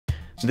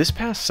This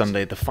past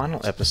Sunday, the final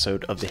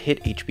episode of the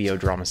hit HBO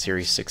drama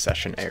series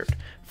Succession aired.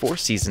 4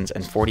 seasons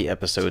and 40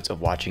 episodes of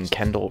watching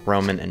Kendall,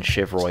 Roman, and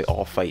Shiv Roy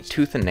all fight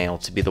tooth and nail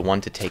to be the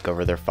one to take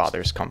over their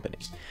father's company.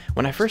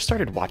 When I first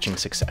started watching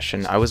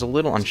Succession, I was a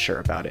little unsure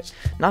about it.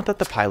 Not that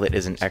the pilot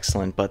isn't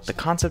excellent, but the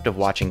concept of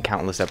watching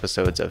countless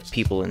episodes of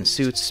people in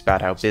suits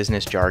spat out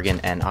business jargon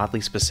and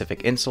oddly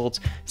specific insults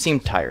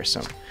seemed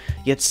tiresome.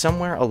 Yet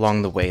somewhere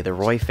along the way, the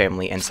Roy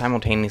family and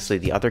simultaneously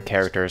the other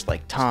characters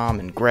like Tom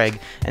and Greg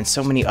and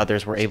so many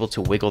others were able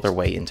to wiggle their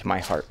way into my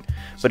heart.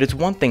 But it's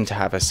one thing to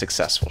have a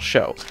successful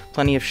show.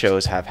 Plenty of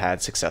shows have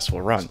had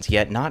successful runs,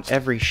 yet not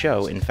every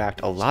show, in fact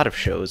a lot of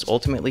shows,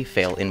 ultimately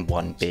fail in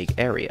one big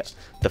area: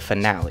 the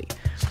finale.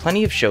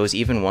 Plenty of shows,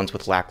 even ones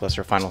with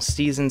lackluster final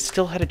seasons,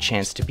 still had a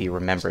chance to be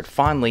remembered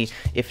fondly,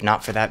 if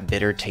not for that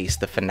bitter taste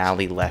the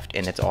finale left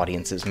in its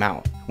audience's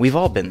mouth. We've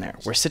all been there.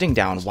 We're sitting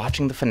down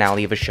watching the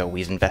finale of a show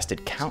we've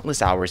invested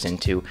countless hours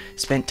into,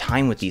 spent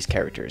time with these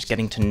characters,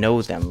 getting to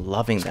know them,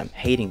 loving them,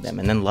 hating them,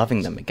 and then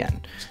loving them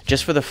again.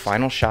 Just for the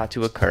final shot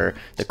to occur,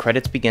 the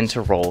credits begin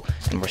to roll,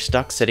 and we're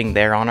stuck sitting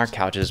there on our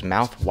couches,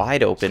 mouth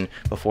wide open,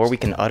 before we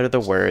can utter the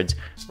words,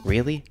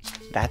 "Really?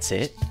 That's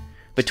it?"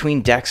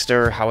 Between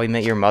Dexter, How I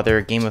Met Your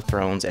Mother, Game of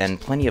Thrones, and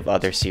plenty of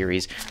other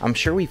series, I'm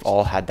sure we've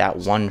all had that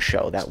one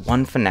show, that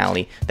one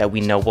finale that we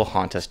know will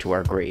haunt us to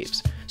our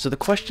graves. So the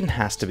question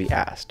has to be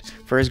asked,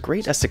 for as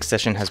great as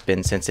Succession has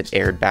been since it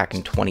aired back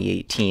in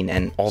 2018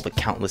 and all the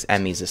countless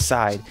Emmys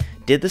aside,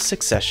 did the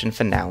Succession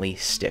finale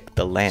stick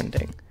the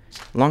landing?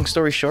 Long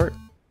story short,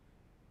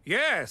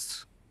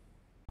 yes.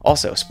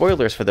 Also,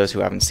 spoilers for those who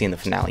haven't seen the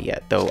finale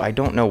yet, though I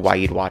don't know why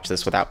you'd watch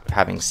this without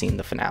having seen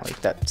the finale.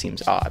 That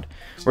seems odd.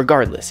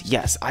 Regardless,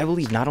 yes, I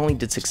believe not only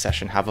did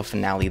Succession have a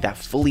finale that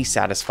fully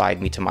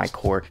satisfied me to my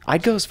core,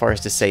 I'd go as far as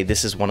to say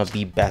this is one of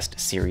the best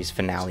series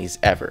finales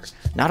ever.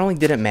 Not only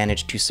did it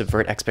manage to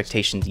subvert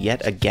expectations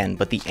yet again,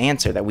 but the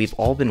answer that we've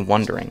all been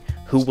wondering,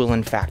 who will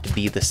in fact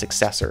be the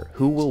successor,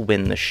 who will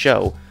win the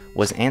show,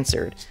 was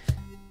answered,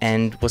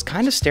 and was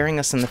kind of staring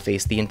us in the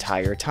face the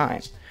entire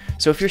time.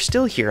 So if you're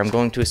still here, I'm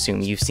going to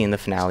assume you've seen the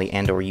finale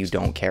and or you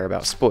don't care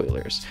about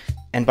spoilers.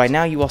 And by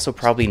now you also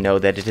probably know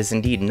that it is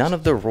indeed none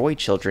of the Roy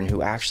children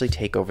who actually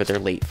take over their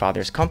late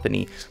father's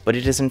company, but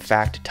it is in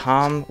fact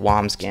Tom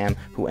Wambsgans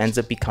who ends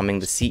up becoming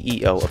the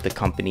CEO of the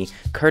company,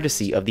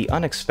 courtesy of the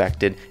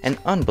unexpected and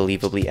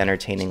unbelievably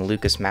entertaining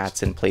Lukas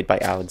Matsson, played by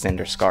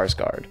Alexander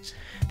Skarsgård.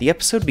 The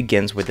episode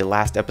begins where the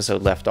last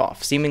episode left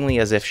off, seemingly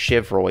as if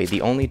Shiv Roy,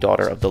 the only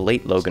daughter of the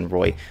late Logan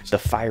Roy, the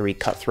fiery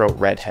cutthroat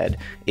redhead,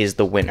 is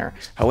the winner.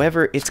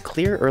 However, it's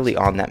clear early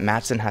on that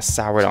Matsson has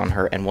soured on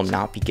her and will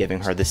not be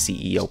giving her the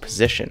CEO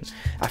position.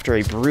 After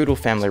a brutal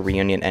family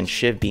reunion and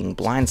Shiv being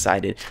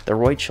blindsided, the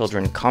Roy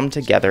children come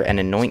together and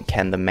anoint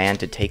Ken the man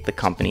to take the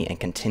company and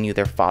continue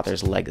their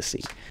father's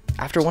legacy.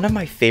 After one of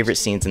my favorite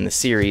scenes in the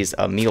series,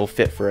 a meal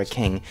fit for a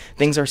king,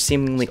 things are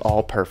seemingly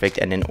all perfect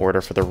and in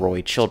order for the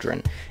Roy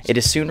children. It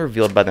is soon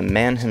revealed by the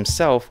man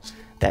himself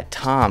that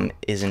Tom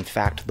is in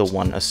fact the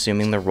one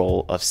assuming the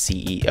role of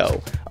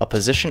CEO, a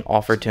position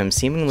offered to him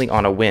seemingly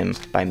on a whim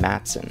by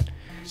Matsson.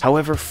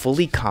 However,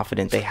 fully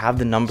confident they have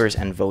the numbers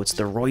and votes,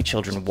 the Roy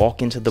children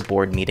walk into the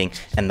board meeting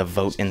and the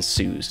vote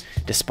ensues.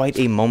 Despite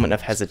a moment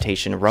of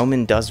hesitation,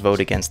 Roman does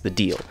vote against the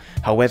deal.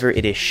 However,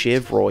 it is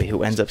Shiv Roy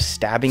who ends up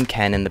stabbing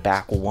Ken in the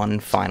back one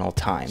final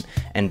time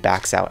and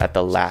backs out at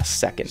the last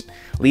second,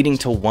 leading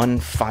to one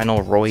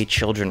final Roy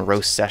children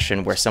roast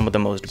session where some of the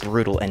most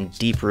brutal and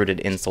deep-rooted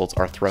insults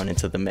are thrown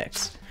into the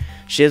mix.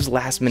 Shiv's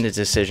last-minute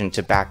decision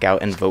to back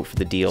out and vote for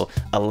the deal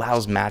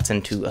allows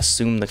Matsson to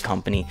assume the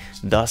company,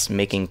 thus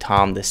making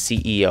Tom the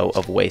CEO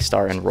of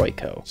Waystar and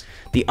Royco.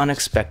 The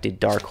unexpected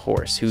dark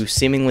horse, who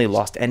seemingly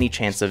lost any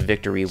chance of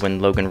victory when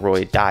Logan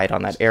Roy died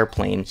on that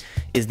airplane,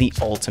 is the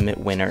ultimate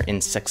winner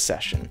in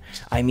Succession.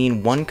 I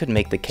mean, one could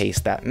make the case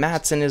that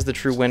Matsson is the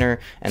true winner,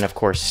 and of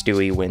course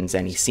Stewie wins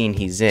any scene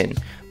he's in,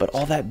 but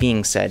all that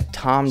being said,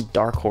 Tom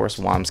Dark Horse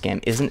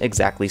Wambsgans isn't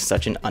exactly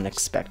such an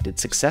unexpected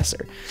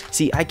successor.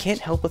 See, I can't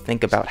help but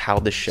think about how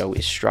the show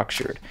is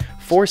structured.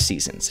 4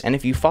 seasons, and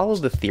if you follow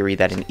the theory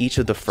that in each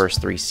of the first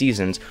 3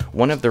 seasons,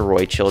 one of the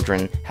Roy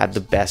children had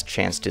the best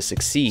chance to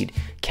succeed,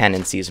 Ken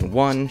in season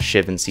 1,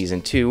 Shiv in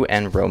season 2,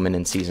 and Roman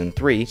in season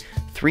 3,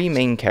 3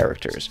 main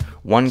characters,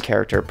 1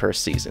 character per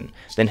season,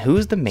 then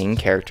who's the main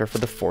character for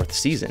the 4th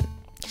season?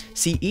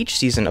 See, each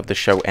season of the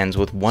show ends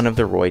with one of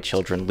the Roy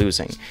children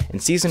losing. In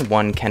season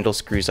 1, Kendall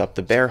screws up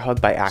the bear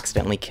hug by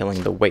accidentally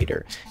killing the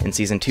waiter. In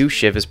season 2,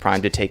 Shiv is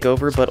primed to take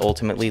over, but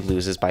ultimately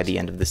loses by the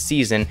end of the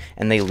season,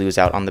 and they lose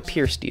out on the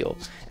Pierce deal.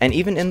 And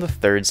even in the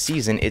 3rd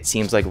season, it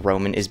seems like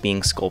Roman is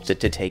being sculpted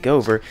to take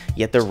over,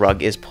 yet the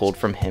rug is pulled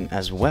from him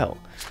as well.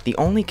 The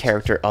only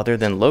character other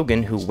than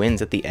Logan who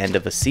wins at the end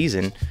of a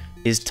season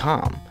is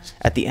Tom.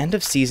 At the end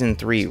of season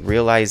 3,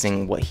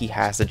 realizing what he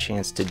has a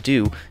chance to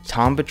do,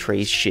 Tom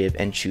betrays Shiv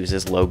and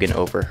chooses Logan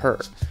over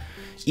her.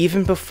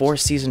 Even before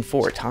Season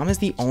 4, Tom is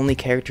the only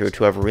character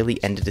to have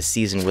really ended a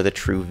season with a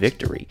true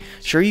victory.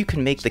 Sure, you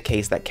can make the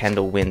case that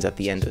Kendall wins at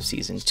the end of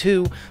Season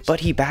 2, but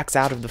he backs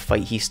out of the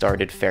fight he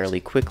started fairly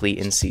quickly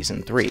in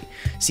Season 3.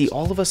 See,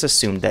 all of us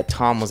assumed that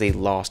Tom was a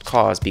lost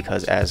cause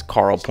because, as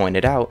Carl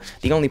pointed out,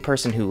 the only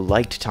person who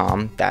liked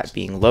Tom, that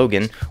being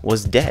Logan,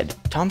 was dead.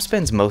 Tom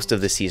spends most of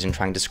the season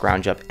trying to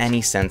scrounge up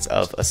any sense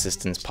of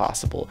assistance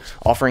possible,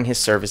 offering his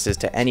services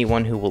to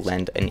anyone who will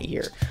lend an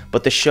ear.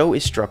 But the show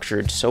is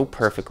structured so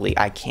perfectly,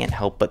 I can't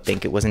help but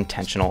think it was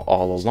intentional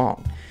all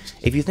along.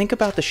 If you think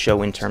about the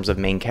show in terms of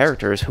main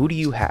characters, who do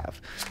you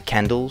have?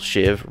 Kendall,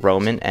 Shiv,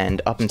 Roman,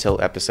 and up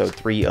until episode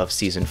 3 of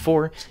season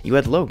 4, you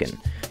had Logan.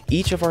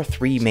 Each of our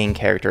 3 main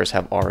characters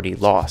have already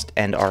lost,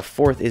 and our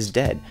 4th is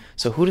dead,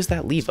 so who does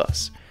that leave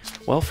us?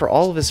 Well, for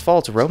all of his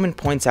faults, Roman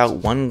points out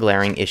one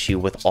glaring issue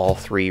with all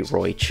 3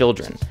 Roy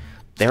children.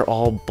 They're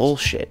all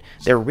bullshit.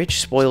 They're rich,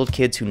 spoiled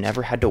kids who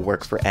never had to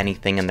work for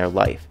anything in their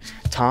life.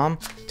 Tom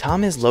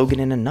is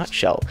Logan in a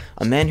nutshell,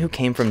 a man who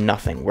came from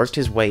nothing, worked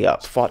his way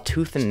up, fought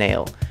tooth and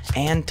nail,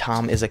 and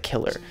Tom is a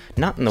killer.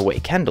 Not in the way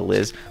Kendall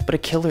is, but a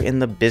killer in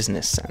the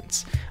business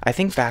sense. I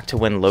think back to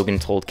when Logan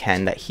told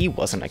Ken that he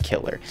wasn't a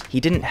killer. He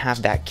didn't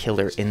have that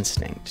killer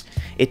instinct.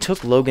 It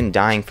took Logan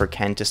dying for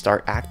Ken to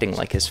start acting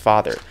like his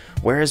father,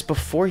 whereas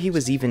before he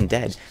was even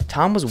dead,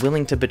 Tom was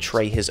willing to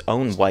betray his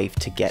own wife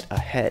to get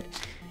ahead.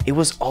 It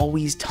was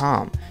always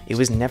Tom. It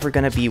was never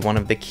gonna be one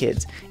of the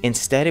kids.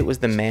 Instead, it was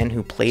the man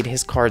who played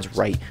his cards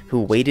right,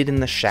 who waited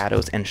in the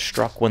shadows and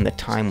struck when the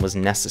time was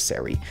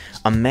necessary.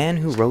 A man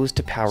who rose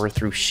to power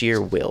through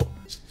sheer will.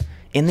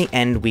 In the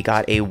end, we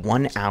got a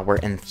 1 hour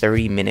and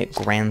 30-minute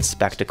grand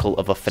spectacle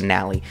of a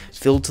finale,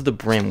 filled to the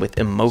brim with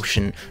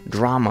emotion,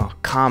 drama,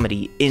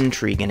 comedy,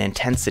 intrigue, and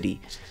intensity.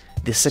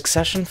 The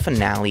Succession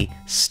finale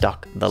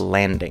stuck the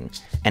landing,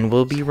 and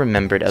will be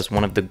remembered as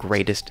one of the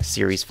greatest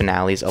series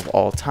finales of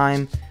all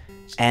time,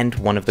 and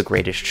one of the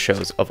greatest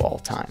shows of all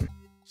time.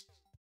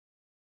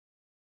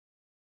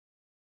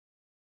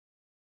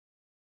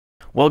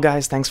 Well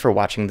guys, thanks for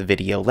watching the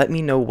video. Let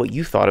me know what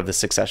you thought of the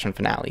Succession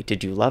finale.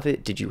 Did you love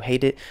it? Did you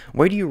hate it?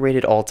 Where do you rate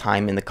it all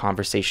time in the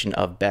conversation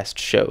of best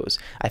shows?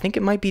 I think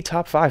it might be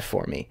top 5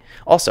 for me.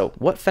 Also,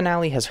 what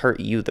finale has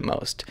hurt you the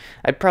most?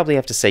 I'd probably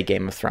have to say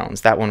Game of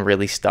Thrones. That one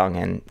really stung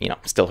and,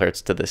 still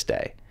hurts to this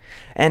day.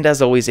 And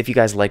as always, if you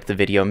guys liked the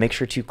video, make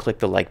sure to click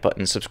the like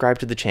button, subscribe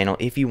to the channel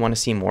if you want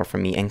to see more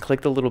from me, and click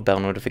the little bell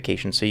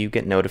notification so you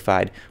get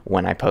notified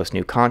when I post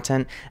new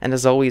content. And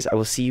as always, I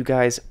will see you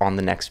guys on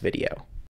the next video.